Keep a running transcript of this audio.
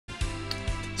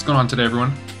What's going on today,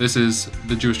 everyone? This is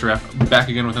the Jewish Giraffe back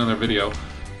again with another video.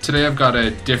 Today I've got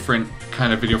a different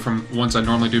kind of video from ones I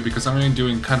normally do because I'm going to be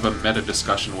doing kind of a meta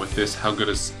discussion with this how good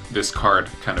is this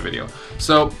card kind of video.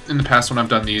 So in the past when I've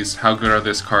done these, how good are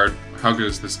this card, how good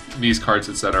is these cards,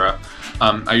 etc.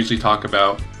 I usually talk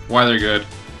about why they're good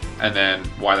and then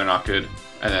why they're not good,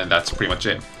 and then that's pretty much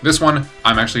it. This one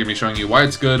I'm actually going to be showing you why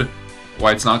it's good,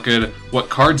 why it's not good, what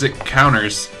cards it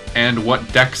counters, and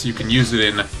what decks you can use it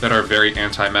in that are very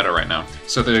anti-meta right now.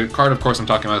 So the card, of course, I'm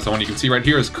talking about is the one you can see right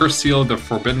here is Curse Seal, the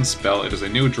Forbidden Spell. It is a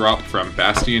new drop from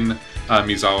Bastion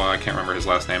Mizawa, I can't remember his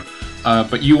last name.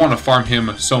 But you want to farm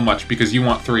him so much because you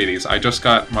want 3 of these. I just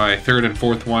got my 3rd and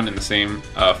 4th one in the same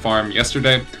farm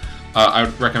yesterday. I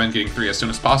would recommend getting 3 as soon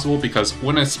as possible because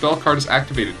when a spell card is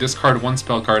activated, discard 1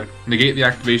 spell card, negate the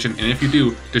activation, and if you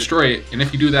do, destroy it. And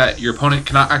if you do that, your opponent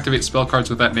cannot activate spell cards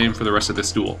with that name for the rest of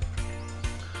this duel.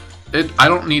 I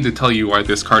don't need to tell you why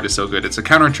this card is so good. It's a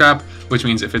counter trap, which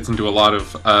means it fits into a lot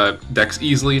of decks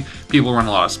easily. People run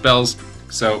a lot of spells,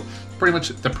 so pretty much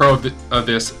the pro of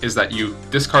this is that you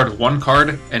discard 1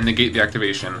 card and negate the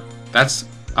activation. That's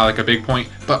like a big point,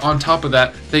 but on top of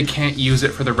that, they can't use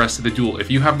it for the rest of the duel. If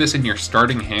you have this in your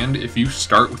starting hand, if you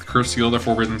start with Curse Seal, the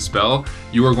Forbidden Spell,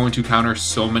 you are going to counter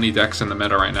so many decks in the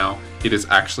meta right now. It is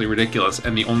actually ridiculous,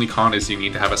 and the only con is you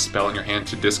need to have a spell in your hand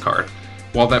to discard.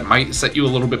 While that might set you a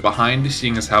little bit behind,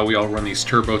 seeing as how we all run these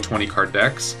turbo 20 card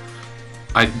decks,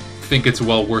 I think it's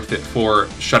well worth it for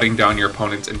shutting down your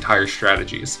opponent's entire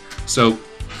strategies. So,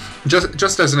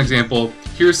 just as an example,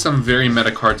 here's some very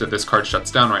meta cards that this card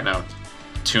shuts down right now.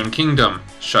 Toon Kingdom,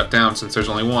 shut down since there's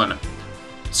only 1.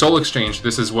 Soul Exchange,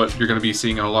 this is what you're going to be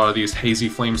seeing in a lot of these Hazy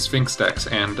Flame Sphinx decks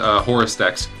and Horus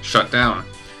decks, shut down.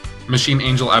 Machine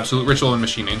Angel Absolute Ritual and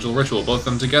Machine Angel Ritual, both of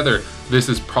them together. This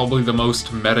is probably the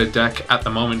most meta deck at the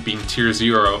moment, being tier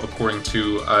 0 according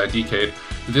to Decade.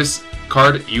 This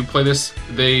card, you play this,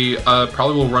 they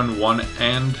probably will run 1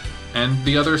 and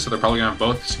the other, so they're probably going to have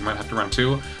both, so you might have to run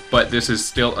 2. But this is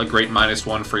still a great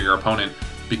 -1 for your opponent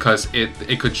because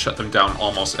it could shut them down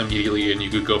almost immediately, and you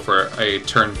could go for a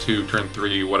turn 2, turn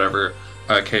 3, whatever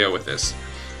KO with this.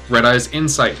 Red Eye's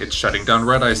Insight, it's shutting down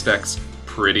Red Eye's decks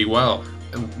pretty well.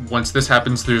 Once this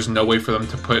happens, there's no way for them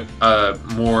to put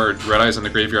more Red Eyes in the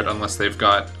graveyard unless they've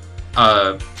got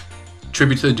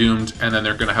Tribute to the Doomed, and then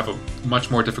they're going to have a much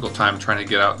more difficult time trying to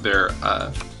get out their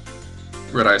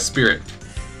Red Eye Spirit.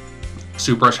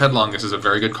 Super Rush Headlong, this is a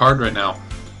very good card right now.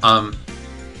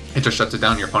 It just shuts it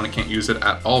down. Your opponent can't use it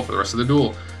at all for the rest of the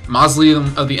duel.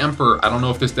 Mausoleum of the Emperor, I don't know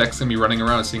if this deck's going to be running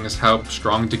around, seeing as how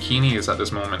strong Dakini is at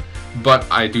this moment, but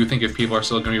I do think if people are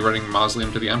still going to be running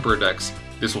Mausoleum to the Emperor decks,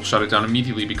 this will shut it down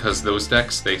immediately because those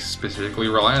decks, they specifically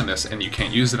rely on this, and you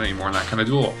can't use it anymore in that kind of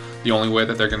duel. The only way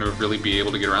that they're going to really be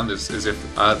able to get around this is if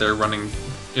they're running,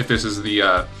 if this is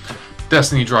the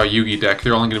Destiny Draw Yugi deck,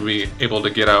 they're only going to be able to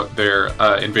get out their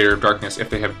Invader of Darkness if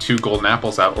they have 2 golden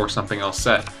apples out or something else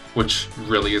set, which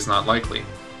really is not likely.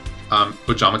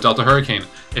 Ojama Delta Hurricane.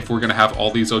 If we're going to have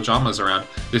all these Ojamas around,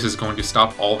 this is going to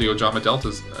stop all the Ojama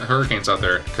Deltas Hurricanes out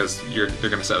there because they're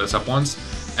going to set this up once,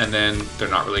 and then they're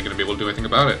not really going to be able to do anything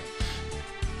about it.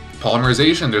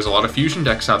 Polymerization, there's a lot of fusion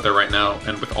decks out there right now,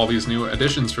 and with all these new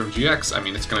additions from GX, I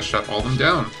mean, it's going to shut all of them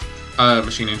down.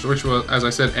 Machine Angel Ritual, as I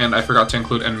said, and I forgot to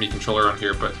include Enemy Controller on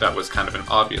here, but that was kind of an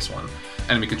obvious one.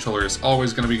 Enemy Controller is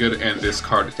always going to be good, and this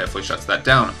card definitely shuts that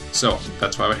down, so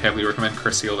that's why I would heavily recommend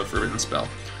Curse Seal, the Forbidden Spell.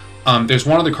 There's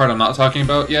one other card I'm not talking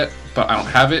about yet, but I don't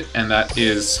have it, and that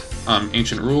is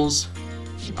Ancient Rules.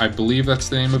 I believe that's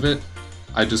the name of it.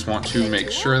 I just want to make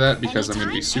sure of that because I'm going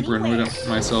to be super annoyed at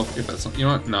myself if that's something. You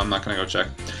know what? No, I'm not going to go check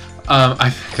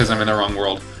because I'm in the wrong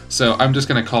world. So I'm just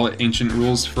going to call it Ancient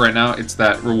Rules for right now. It's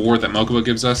that reward that Mokuba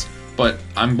gives us, but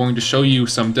I'm going to show you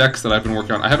some decks that I've been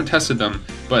working on. I haven't tested them,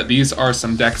 but these are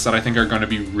some decks that I think are going to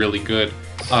be really good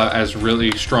as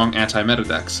really strong anti-meta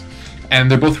decks. And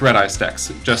they're both Red Eyes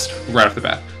decks, just right off the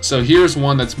bat. So here's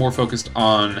one that's more focused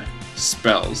on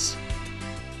spells.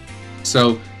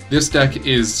 So this deck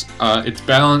is, it's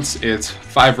balanced, it's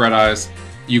 5 Red Eyes.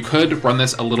 You could run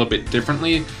this a little bit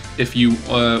differently if you,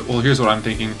 well, here's what I'm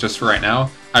thinking just for right now.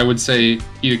 I would say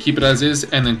either keep it as is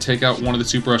and then take out one of the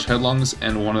Super Rush Headlongs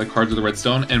and one of the cards of the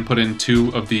Redstone and put in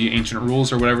 2 of the Ancient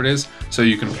Rules or whatever it is, so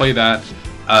you can play that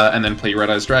and then play Red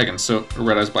Eyes Dragon, so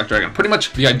Red Eyes Black Dragon. Pretty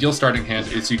much the ideal starting hand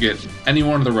is you get any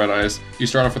one of the Red Eyes, you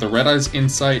start off with a Red Eyes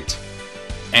Insight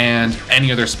and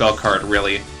any other spell card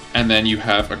really, and then you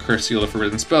have a Curse Seal, the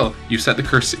Forbidden Spell. You set the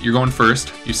Curse, you're going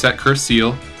first, you set Curse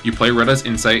Seal, you play Red Eyes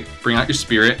Insight, bring out your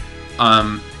Spirit,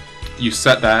 you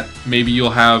set that. Maybe you'll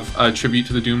have a Tribute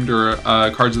to the Doomed or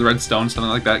Cards of the Red Stone, something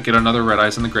like that. Get another Red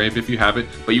Eyes in the grave if you have it.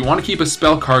 But you want to keep a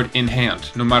spell card in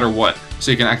hand, no matter what,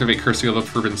 so you can activate Curse Seal of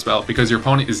the Forbidden Spell, because your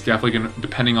opponent is definitely going to,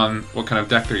 depending on what kind of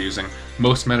deck they're using,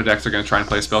 most meta decks are going to try and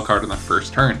play a spell card in the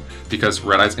first turn, because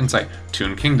Red Eyes Insight,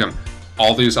 Toon Kingdom,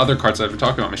 all these other cards that I've been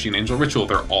talking about, Machine Angel Ritual,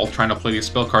 they're all trying to play these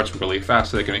spell cards really fast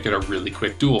so they can make it a really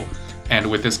quick duel. And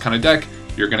with this kind of deck,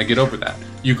 you're going to get over that.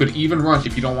 You could even run,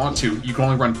 if you don't want to, you can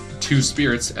only run 2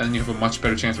 Spirits, and then you have a much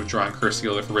better chance of drawing Curse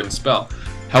Seal of the Forbidden Spell.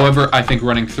 However, I think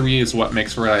running 3 is what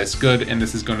makes Red Eyes good, and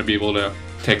this is going to be able to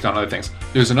take down other things.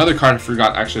 There's another card I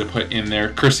forgot actually to put in there,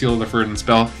 Curse Seal of the Forbidden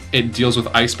Spell. It deals with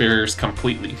Ice Barriers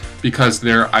completely, because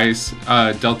their Ice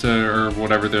Delta or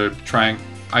whatever, the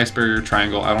Ice Barrier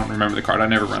Triangle, I don't remember the card, I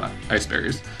never run Ice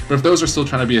Barriers. But if those are still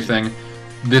trying to be a thing,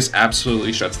 this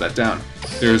absolutely shuts that down.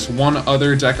 There's one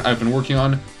other deck I've been working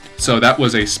on, so that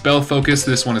was a spell focus,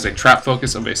 this one is a trap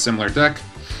focus of a similar deck.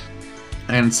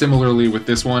 And similarly with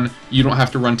this one, you don't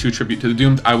have to run 2 Tribute to the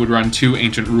Doomed, I would run 2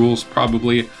 Ancient Rules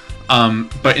probably.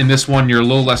 But in this one, you're a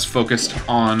little less focused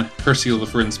on Curse Seal of the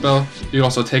Forbidden Spell. You can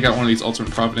also take out one of these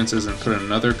Ultimate Providences and put in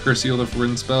another Curse Seal of the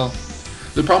Forbidden Spell.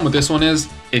 The problem with this one is,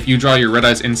 if you draw your Red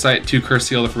Eyes Insight, 2 Curse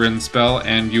Seal of the Forbidden Spell,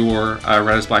 and your Red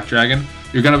Eyes Black Dragon,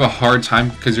 you're going to have a hard time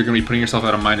because you're going to be putting yourself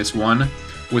at a -1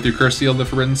 with your Curse Seal of the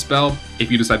Forbidden Spell if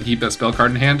you decide to keep that spell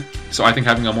card in hand. So I think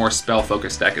having a more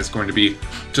spell-focused deck is going to be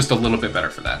just a little bit better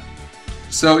for that.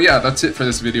 So yeah, that's it for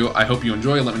this video. I hope you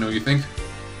enjoy. Let me know what you think.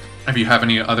 If you have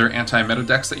any other anti-meta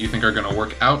decks that you think are going to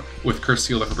work out with Curse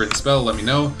Seal of the Forbidden Spell, let me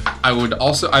know.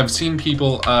 I've seen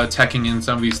people teching in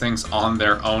some of these things on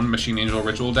their own Machine Angel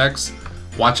Ritual decks.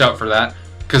 Watch out for that,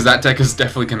 because that deck is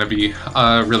definitely going to be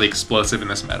really explosive in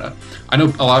this meta. I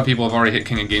know a lot of people have already hit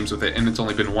King of Games with it, and it's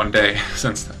only been 1 day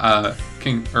since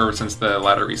since the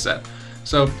ladder reset.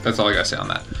 So that's all I gotta say on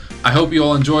that. I hope you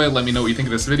all enjoy. Let me know what you think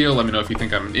of this video. Let me know if you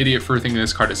think I'm an idiot for thinking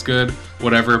this card is good,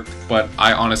 whatever. But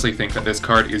I honestly think that this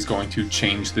card is going to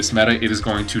change this meta. It is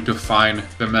going to define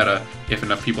the meta. If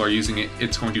enough people are using it,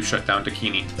 it's going to shut down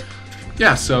Dakini.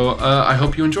 Yeah, so I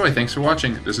hope you enjoy. Thanks for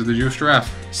watching. This is the Jewish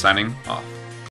Giraffe, signing off.